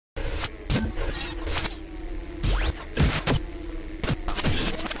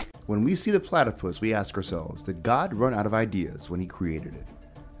When we see the platypus, we ask ourselves, did God run out of ideas when he created it?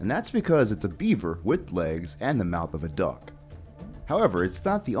 And that's because it's a beaver with legs and the mouth of a duck. However, it's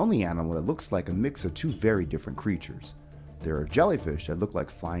not the only animal that looks like a mix of two very different creatures. There are jellyfish that look like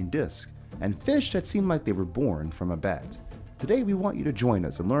flying discs, and fish that seem like they were born from a bat. Today we want you to join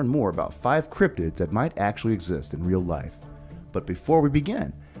us and learn more about 5 cryptids that might actually exist in real life. But before we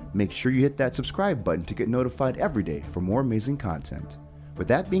begin, make sure you hit that subscribe button to get notified every day for more amazing content. With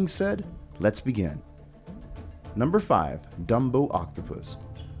that being said, let's begin. Number 5. Dumbo Octopus.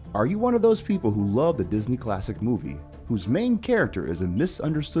 Are you one of those people who love the Disney classic movie, whose main character is a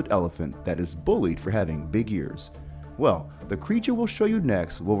misunderstood elephant that is bullied for having big ears? Well, the creature we'll show you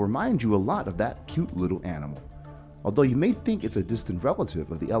next will remind you a lot of that cute little animal. Although you may think it's a distant relative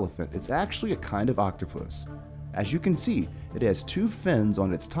of the elephant, it's actually a kind of octopus. As you can see, it has 2 fins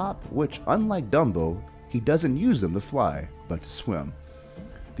on its top, which, unlike Dumbo, he doesn't use them to fly, but to swim.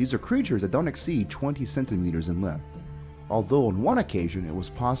 These are creatures that don't exceed 20 centimeters in length, although on one occasion it was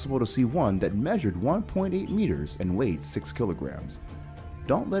possible to see one that measured 1.8 meters and weighed 6 kilograms.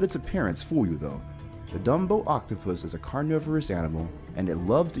 Don't let its appearance fool you though. The Dumbo octopus is a carnivorous animal and it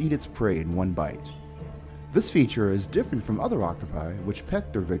loves to eat its prey in one bite. This feature is different from other octopi which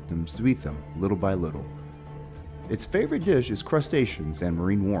peck their victims to eat them little by little. Its favorite dish is crustaceans and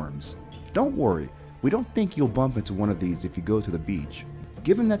marine worms. Don't worry, we don't think you'll bump into one of these if you go to the beach,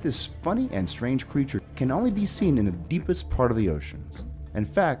 given that this funny and strange creature can only be seen in the deepest part of the oceans. In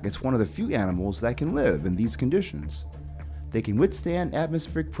fact, it's one of the few animals that can live in these conditions. They can withstand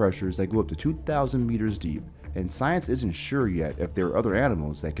atmospheric pressures that go up to 2,000 meters deep, and science isn't sure yet if there are other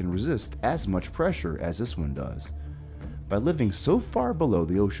animals that can resist as much pressure as this one does. By living so far below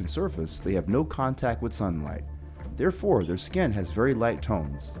the ocean surface, they have no contact with sunlight. Therefore, their skin has very light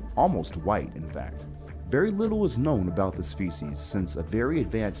tones, almost white in fact. Very little is known about the species since a very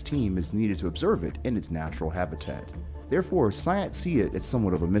advanced team is needed to observe it in its natural habitat. Therefore, science see it as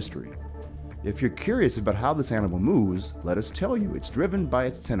somewhat of a mystery. If you're curious about how this animal moves, let us tell you it's driven by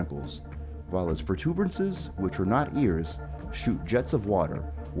its tentacles, while its protuberances, which are not ears, shoot jets of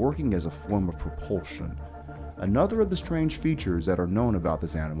water, working as a form of propulsion. Another of the strange features that are known about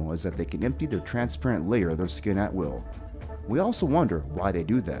this animal is that they can empty their transparent layer of their skin at will. We also wonder why they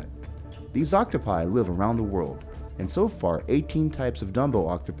do that. These octopi live around the world, and so far 18 types of Dumbo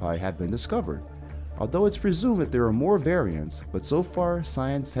octopi have been discovered. Although it's presumed that there are more variants, but so far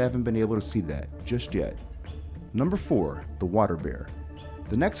science haven't been able to see that just yet. Number 4. The water bear.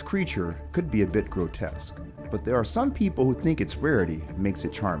 The next creature could be a bit grotesque, but there are some people who think its rarity makes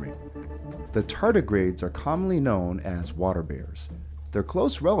it charming. The tardigrades are commonly known as water bears. They're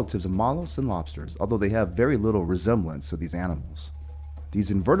close relatives of mollusks and lobsters, although they have very little resemblance to these animals.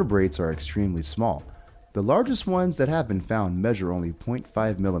 These invertebrates are extremely small. The largest ones that have been found measure only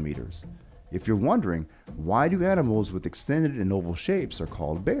 0.5 millimeters. If you're wondering, why do animals with extended and oval shapes are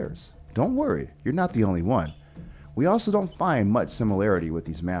called bears? Don't worry, you're not the only one. We also don't find much similarity with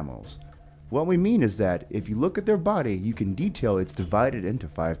these mammals. What we mean is that if you look at their body, you can detail it's divided into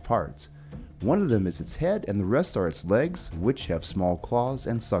 5 parts. One of them is its head and the rest are its legs, which have small claws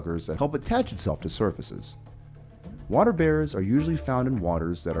and suckers that help attach itself to surfaces. Water bears are usually found in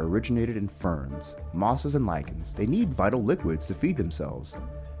waters that are originated in ferns, mosses, and lichens. They need vital liquids to feed themselves.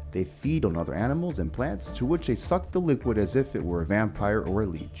 They feed on other animals and plants, to which they suck the liquid as if it were a vampire or a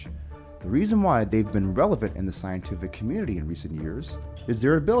leech. The reason why they've been relevant in the scientific community in recent years is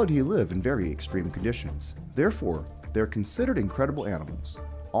their ability to live in very extreme conditions. Therefore, they're considered incredible animals.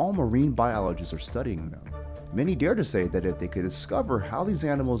 All marine biologists are studying them. Many dare to say that if they could discover how these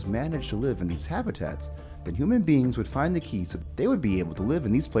animals manage to live in these habitats, then human beings would find the key so they would be able to live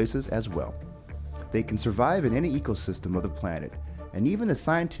in these places as well. They can survive in any ecosystem of the planet, and even the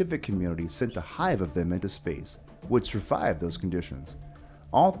scientific community sent a hive of them into space, which survived those conditions.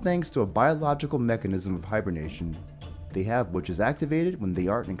 All thanks to a biological mechanism of hibernation they have, which is activated when they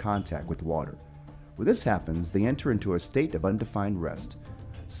aren't in contact with water. When this happens, they enter into a state of undefined rest,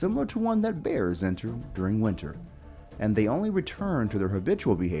 similar to one that bears enter during winter. And they only return to their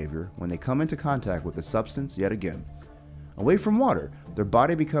habitual behavior when they come into contact with the substance yet again. Away from water, their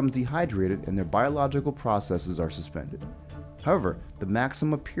body becomes dehydrated and their biological processes are suspended. However, the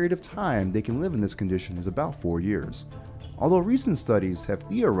maximum period of time they can live in this condition is about 4 years. Although recent studies have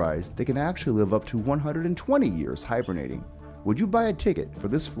theorized they can actually live up to 120 years hibernating. Would you buy a ticket for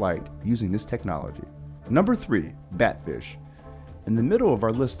this flight using this technology? Number 3. Batfish. In the middle of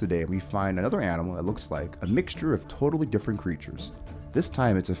our list today, we find another animal that looks like a mixture of totally different creatures. This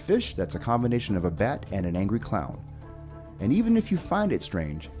time it's a fish that's a combination of a bat and an angry clown. And even if you find it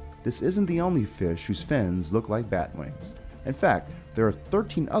strange, This isn't the only fish whose fins look like bat wings. In fact, there are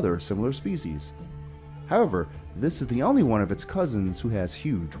 13 other similar species. However, this is the only one of its cousins who has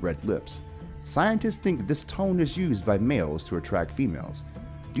huge red lips. Scientists think that this tone is used by males to attract females.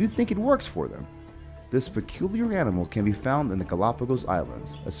 Do you think it works for them? This peculiar animal can be found in the Galapagos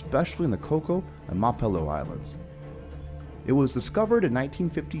Islands, especially in the Coco and Mapelo Islands. It was discovered in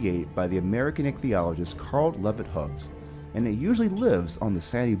 1958 by the American ichthyologist Carl Levitt Hubbs, and it usually lives on the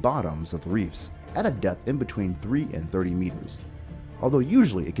sandy bottoms of the reefs at a depth in between 3 and 30 meters, although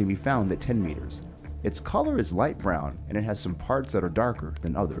usually it can be found at 10 meters. Its color is light brown, and it has some parts that are darker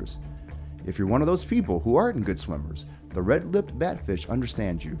than others. If you're one of those people who aren't good swimmers, the red-lipped batfish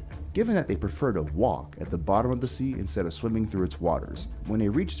understands you, given that they prefer to walk at the bottom of the sea instead of swimming through its waters. When they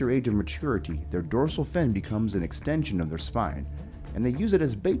reach their age of maturity, their dorsal fin becomes an extension of their spine, and they use it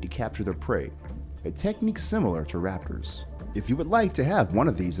as bait to capture their prey, a technique similar to raptors. If you would like to have one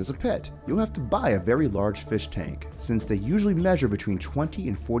of these as a pet, you'll have to buy a very large fish tank, since they usually measure between 20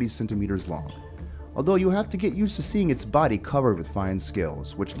 and 40 centimeters long. Although you'll have to get used to seeing its body covered with fine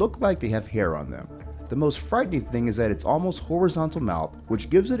scales, which look like they have hair on them. The most frightening thing is that it's almost horizontal mouth, which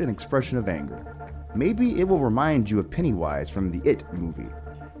gives it an expression of anger. Maybe it will remind you of Pennywise from the It movie.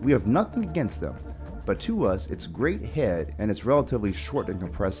 We have nothing against them, but to us, its great head and its relatively short and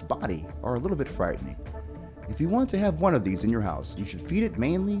compressed body are a little bit frightening. If you want to have one of these in your house, you should feed it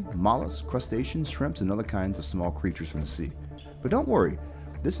mainly mollusks, crustaceans, shrimps, and other kinds of small creatures from the sea. But don't worry,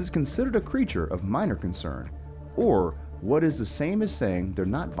 this is considered a creature of minor concern, or what is the same as saying they're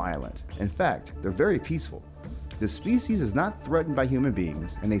not violent. In fact, they're very peaceful. This species is not threatened by human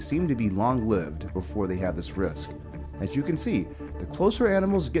beings, and they seem to be long-lived before they have this risk. As you can see, the closer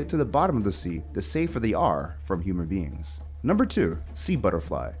animals get to the bottom of the sea, the safer they are from human beings. Number 2, sea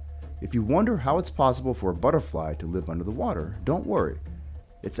butterfly. If you wonder how it's possible for a butterfly to live under the water, don't worry.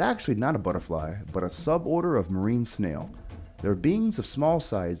 It's actually not a butterfly, but a suborder of marine snail. They're beings of small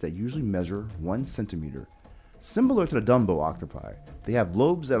size that usually measure 1 centimeter. Similar to the Dumbo octopi, they have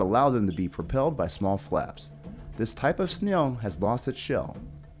lobes that allow them to be propelled by small flaps. This type of snail has lost its shell.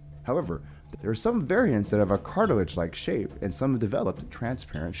 However, there are some variants that have a cartilage-like shape, and some have developed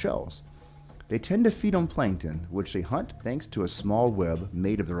transparent shells. They tend to feed on plankton, which they hunt thanks to a small web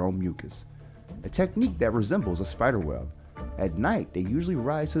made of their own mucus, a technique that resembles a spider web. At night, they usually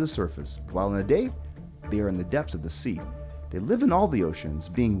rise to the surface, while in the day, they are in the depths of the sea. They live in all the oceans,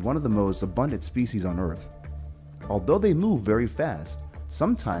 being one of the most abundant species on Earth. Although they move very fast,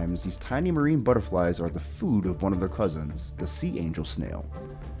 sometimes these tiny marine butterflies are the food of one of their cousins, the sea angel snail.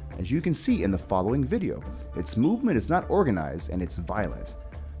 As you can see in the following video, its movement is not organized and it's violent.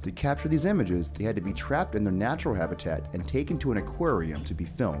 To capture these images, they had to be trapped in their natural habitat and taken to an aquarium to be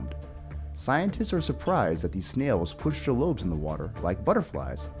filmed. Scientists are surprised that these snails push their lobes in the water like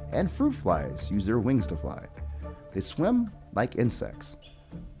butterflies, and fruit flies use their wings to fly. They swim like insects.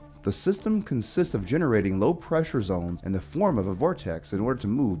 The system consists of generating low-pressure zones in the form of a vortex in order to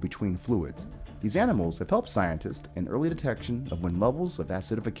move between fluids. These animals have helped scientists in early detection of when levels of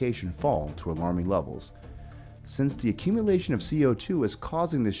acidification fall to alarming levels. Since the accumulation of CO2 is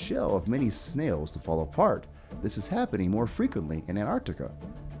causing the shell of many snails to fall apart, this is happening more frequently in Antarctica.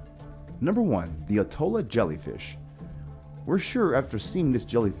 Number 1. The Atolla jellyfish. We're sure after seeing this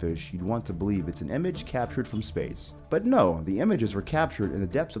jellyfish you'd want to believe it's an image captured from space. But no, the images were captured in the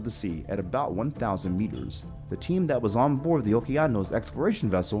depths of the sea at about 1,000 meters. The team that was on board the Okeanos exploration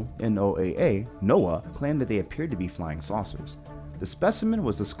vessel, NOAA, claimed that they appeared to be flying saucers. The specimen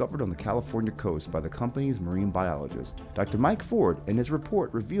was discovered on the California coast by the company's marine biologist. Dr. Mike Ford, in his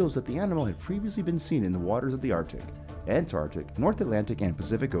report, reveals that the animal had previously been seen in the waters of the Arctic, Antarctic, North Atlantic, and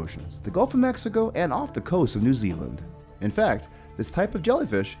Pacific Oceans, the Gulf of Mexico, and off the coast of New Zealand. In fact, this type of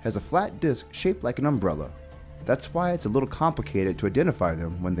jellyfish has a flat disc shaped like an umbrella. That's why it's a little complicated to identify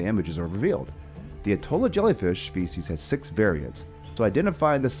them when the images are revealed. The Atolla jellyfish species has 6 variants, so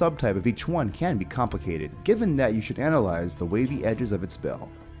identifying the subtype of each one can be complicated, given that you should analyze the wavy edges of its bill,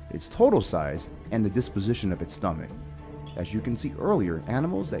 its total size, and the disposition of its stomach. As you can see earlier,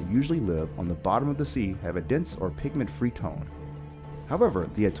 animals that usually live on the bottom of the sea have a dense or pigment-free tone. However,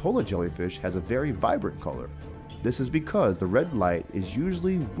 the Atolla jellyfish has a very vibrant color. This is because the red light is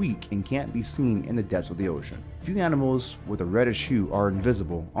usually weak and can't be seen in the depths of the ocean. Few animals with a reddish hue are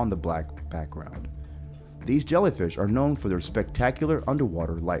invisible on the black background. These jellyfish are known for their spectacular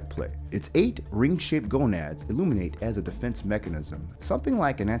underwater light play. Its 8 ring-shaped gonads illuminate as a defense mechanism, something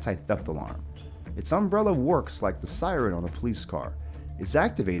like an anti-theft alarm. Its umbrella works like the siren on a police car. It's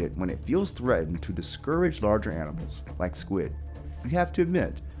activated when it feels threatened to discourage larger animals, like squid. You have to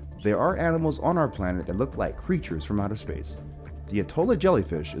admit, there are animals on our planet that look like creatures from outer space. The Atolla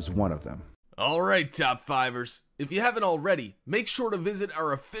jellyfish is one of them. Alright, Top Fivers, if you haven't already, make sure to visit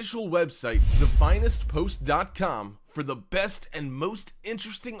our official website, thefinestpost.com, for the best and most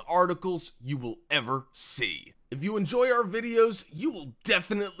interesting articles you will ever see. If you enjoy our videos, you will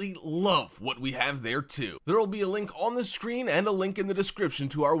definitely love what we have there too. There will be a link on the screen and a link in the description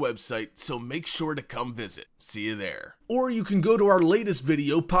to our website, so make sure to come visit. See you there. Or you can go to our latest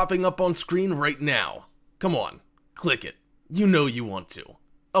video popping up on screen right now. Come on, click it. You know you want to.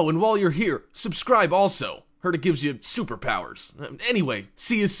 Oh, and while you're here, subscribe also. Heard it gives you superpowers. Anyway,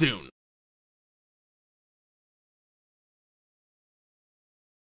 see you soon.